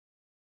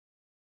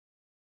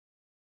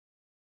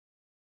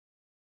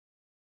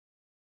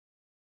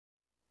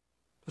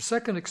The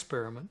second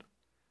experiment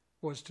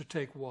was to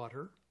take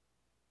water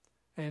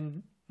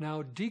and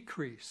now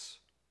decrease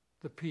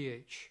the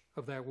pH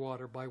of that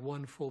water by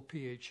 1 full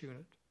pH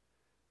unit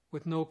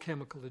with no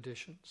chemical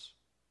additions.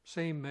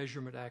 Same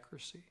measurement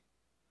accuracy.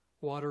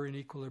 Water in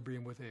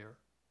equilibrium with air.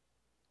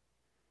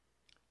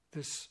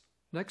 This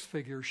next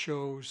figure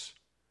shows,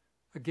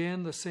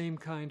 again, the same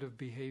kind of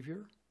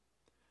behavior.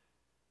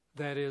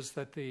 That is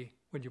that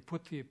when you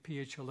put the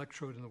pH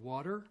electrode in the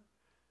water,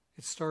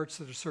 it starts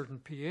at a certain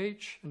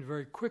pH and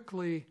very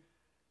quickly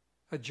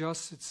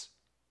adjusts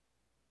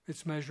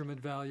its measurement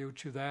value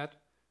to that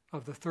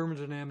of the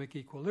thermodynamic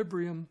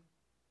equilibrium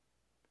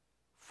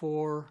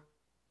for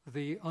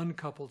the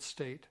uncoupled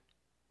state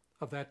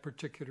of that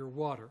particular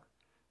water.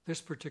 This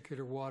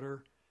particular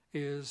water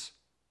is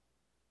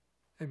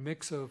a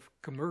mix of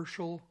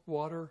commercial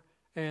water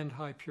and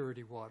high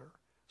purity water,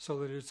 so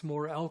that it's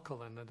more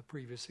alkaline than the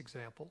previous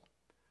example.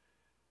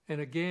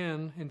 And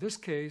again, in this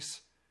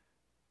case,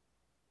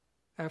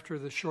 after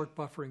the short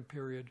buffering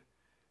period,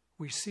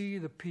 we see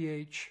the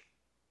pH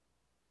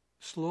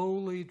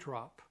slowly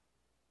drop.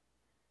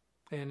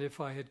 And if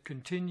I had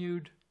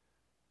continued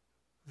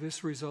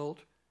this result,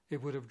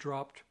 it would have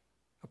dropped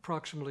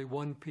approximately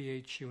 1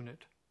 pH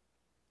unit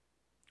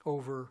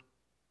over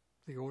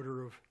the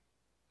order of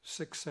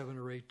 6, 7,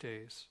 or 8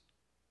 days.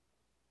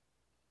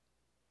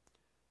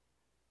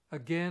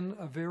 Again,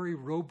 a very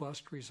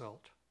robust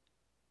result.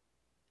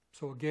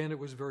 So again, it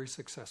was very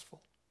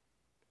successful.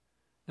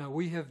 Now,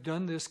 we have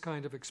done this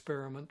kind of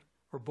experiment,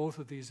 or both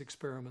of these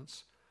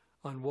experiments,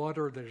 on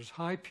water that is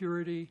high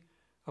purity,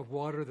 of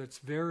water that's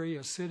very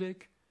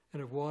acidic,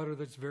 and of water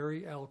that's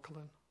very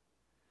alkaline.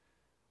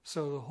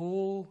 So the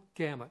whole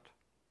gamut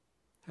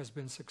has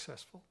been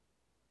successful.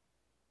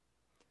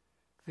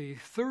 The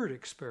third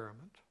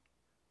experiment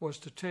was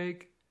to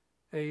take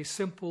a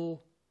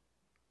simple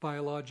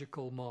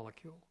biological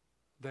molecule,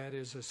 that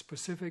is a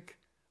specific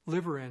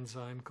liver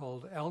enzyme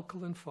called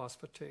alkaline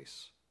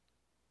phosphatase,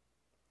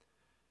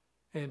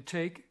 and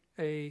take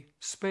a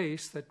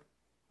space that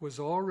was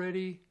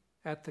already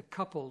at the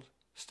coupled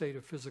state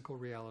of physical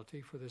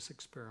reality for this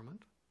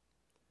experiment,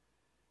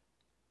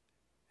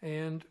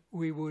 and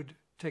we would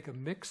take a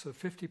mix of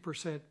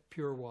 50%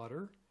 pure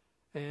water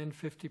and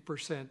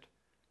 50%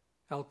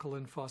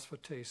 alkaline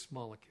phosphatase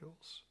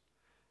molecules,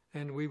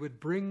 and we would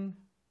bring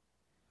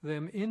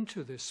them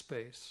into this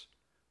space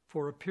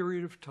for a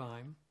period of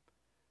time.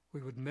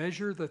 We would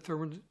measure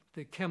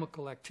the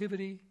chemical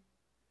activity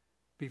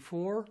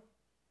before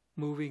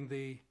moving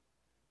the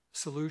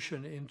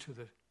solution into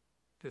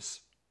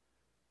this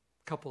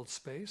coupled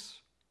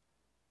space,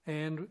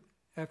 and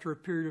after a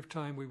period of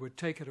time we would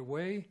take it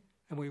away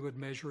and we would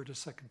measure it a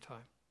second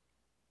time.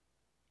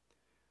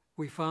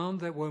 We found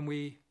that when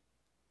we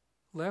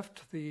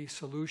left the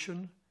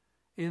solution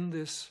in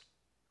this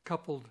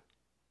coupled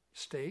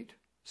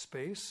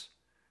space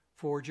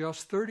for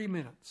just 30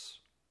 minutes,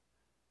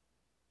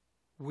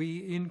 we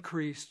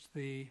increased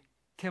the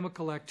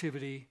chemical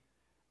activity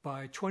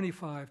by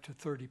 25 to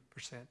 30%.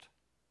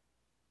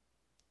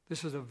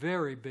 This is a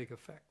very big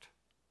effect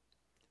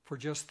for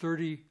just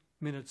 30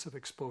 minutes of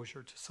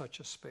exposure to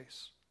such a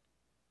space.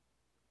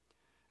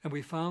 And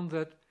we found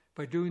that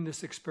by doing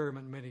this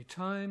experiment many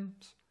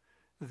times,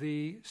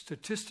 the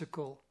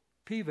statistical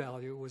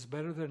p-value was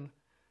better than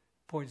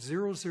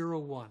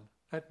 0.001.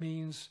 That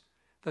means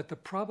that the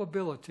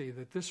probability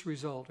that this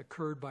result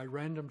occurred by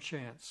random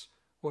chance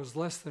was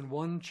less than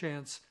 1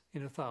 chance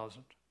in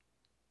 1,000.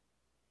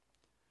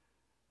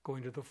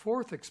 Going to the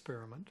fourth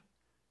experiment,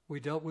 we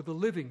dealt with a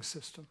living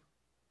system,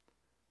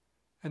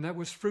 and that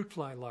was fruit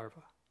fly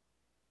larvae.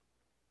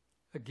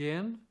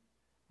 Again,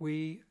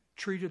 we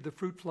treated the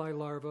fruit fly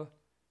larvae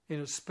in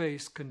a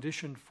space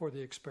conditioned for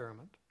the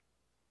experiment.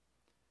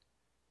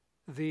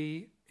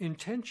 The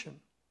intention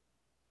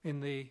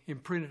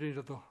imprinted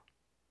into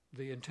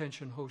the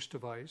intention host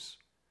device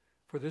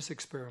for this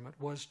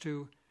experiment was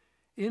to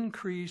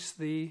increase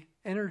the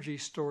energy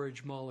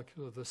storage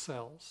molecule of the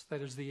cells,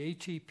 that is the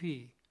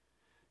ATP,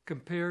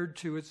 compared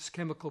to its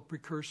chemical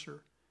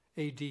precursor,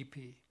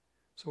 ADP.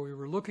 So we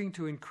were looking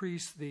to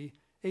increase the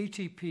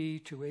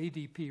ATP to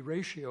ADP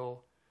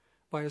ratio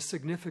by a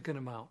significant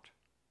amount.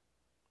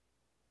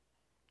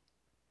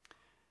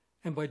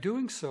 And by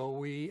doing so,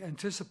 we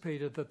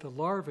anticipated that the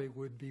larvae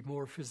would be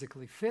more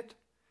physically fit,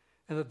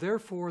 and that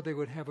therefore they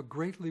would have a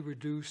greatly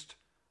reduced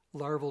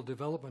larval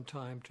development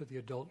time to the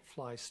adult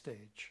fly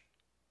stage.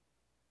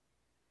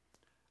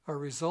 Our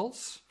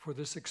results for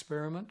this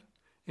experiment,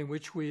 in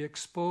which we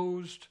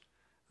exposed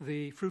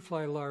the fruit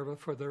fly larvae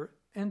for their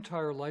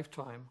entire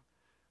lifetime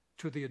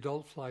to the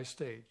adult fly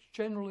stage,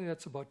 generally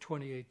that's about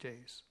 28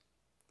 days,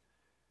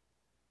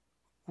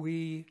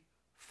 we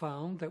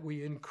found that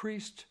we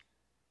increased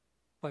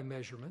by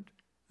measurement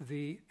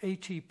the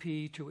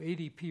ATP to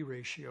ADP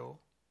ratio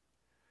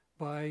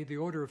by the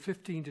order of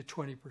 15 to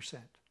 20%,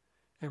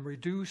 and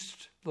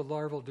reduced the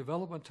larval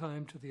development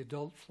time to the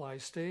adult fly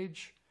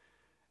stage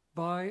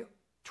by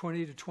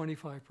 20 to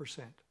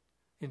 25%.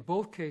 In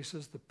both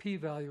cases, the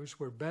p-values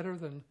were better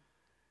than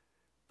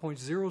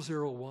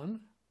 0.001,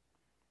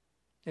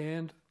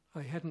 and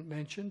I hadn't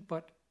mentioned,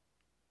 but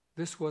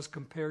this was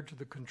compared to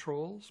the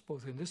controls,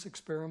 both in this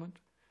experiment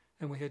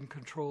and we had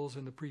controls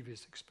in the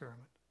previous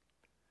experiment.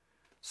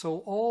 So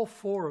all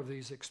 4 of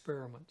these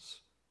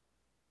experiments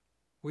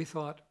we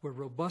thought were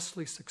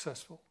robustly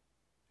successful.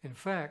 In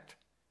fact,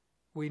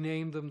 we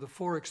named them the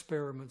 4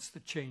 experiments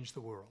that changed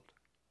the world.